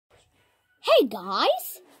Hey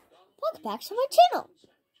guys, welcome back to my channel.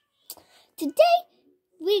 Today,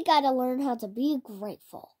 we gotta learn how to be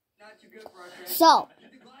grateful. So,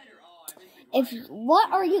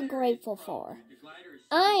 what are you grateful for?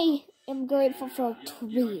 I am grateful for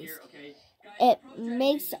trees. It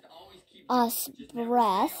makes us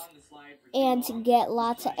breathe and to get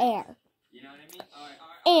lots of air.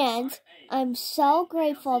 And I'm so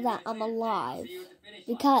grateful that I'm alive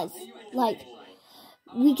because,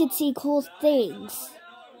 we can see cool things.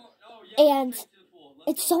 And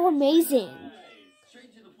it's so amazing.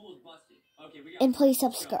 And please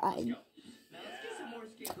subscribe.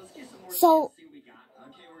 So,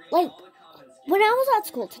 when I was at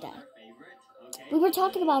school today, we were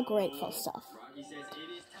talking about grateful stuff.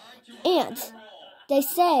 And they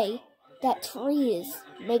say that trees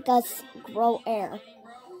make us grow air.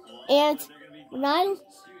 And when I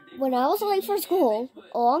was late for school,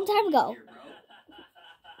 a long time ago,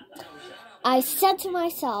 I said to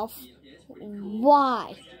myself,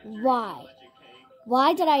 why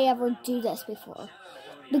did I ever do this before?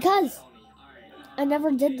 Because I never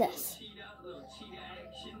did this.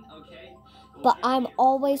 But I'm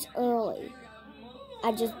always early.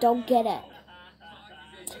 I just don't get it.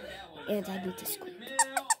 And I need to squeak.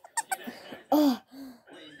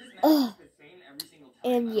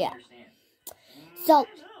 And yeah. So,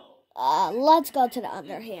 let's go to the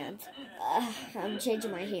other hand. I'm changing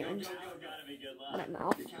my hand. My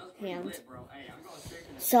mouth. Hand.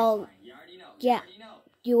 So, yeah.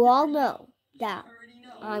 You all know that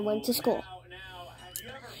I went to school.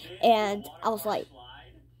 And I was like,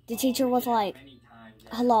 the teacher was like,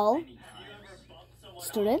 hello,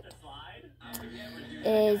 student?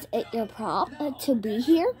 Is it your problem to be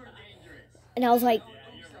here? And I was like,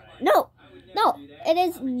 no, it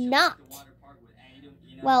is not.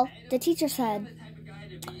 Well, the teacher said,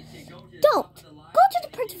 don't go to the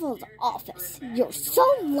principal's office. You're so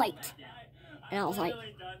late. And I was like,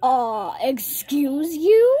 excuse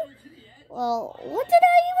you? Well, what did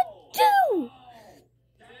I even do?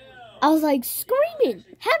 I was like screaming,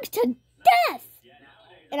 heck to death.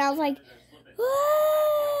 And I was like,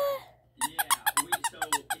 ah.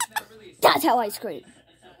 That's how I scream.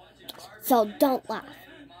 So don't laugh.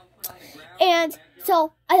 And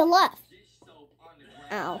so I left.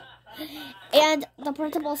 Ow. And the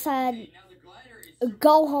principal said,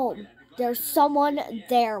 go home. There's someone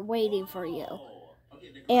there waiting for you.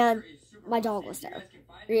 And my dog was there.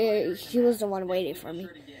 He was the one waiting for me.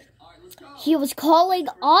 He was calling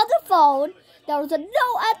on the phone. There was a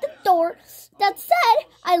note at the door that said,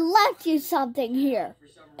 I left you something here.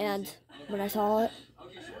 And when I saw it,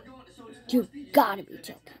 you gotta be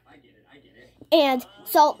joking. And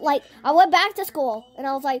so, I went back to school, and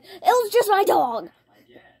I was like, it was just my dog.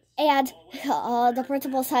 And the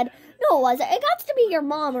principal said, no, it wasn't. It got to be your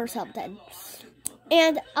mom or something.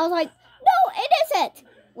 And I was like, no, it isn't.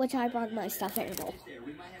 Which I brought my stuffed animal.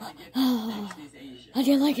 I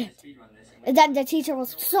didn't like it. And then the teacher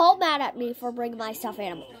was so mad at me for bringing my stuffed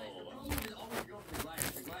animal.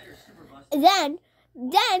 And then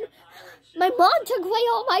my mom took away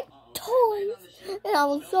all my toys. And I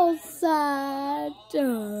was so sad.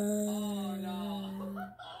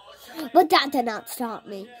 But that did not stop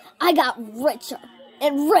me. I got richer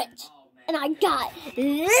and rich. And I got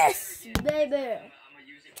this, baby.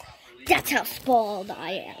 That's how spoiled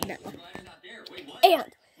I am now.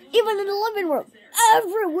 And even in the living room,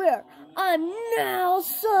 everywhere, I'm now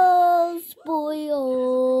so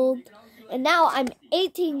spoiled. And now I'm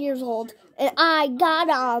 18 years old, and I got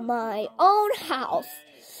my own house.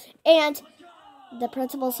 And the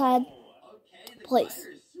principal said, please,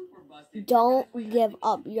 don't give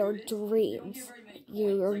up your dreams.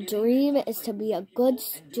 Your dream is to be a good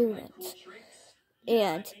student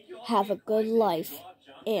and have a good life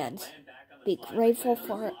and be grateful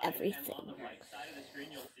for everything.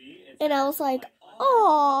 And I was like,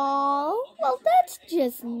 oh, well, that's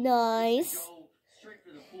just nice.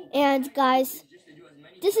 And guys,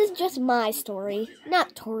 this is just my story,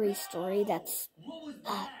 not Tori's story. That's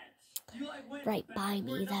right by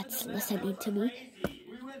me, that's listening to me.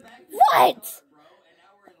 What?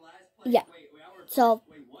 Yeah. So,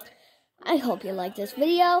 I hope you liked this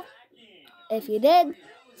video. If you did,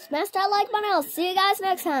 smash that like button. I'll see you guys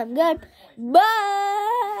next time. Goodbye.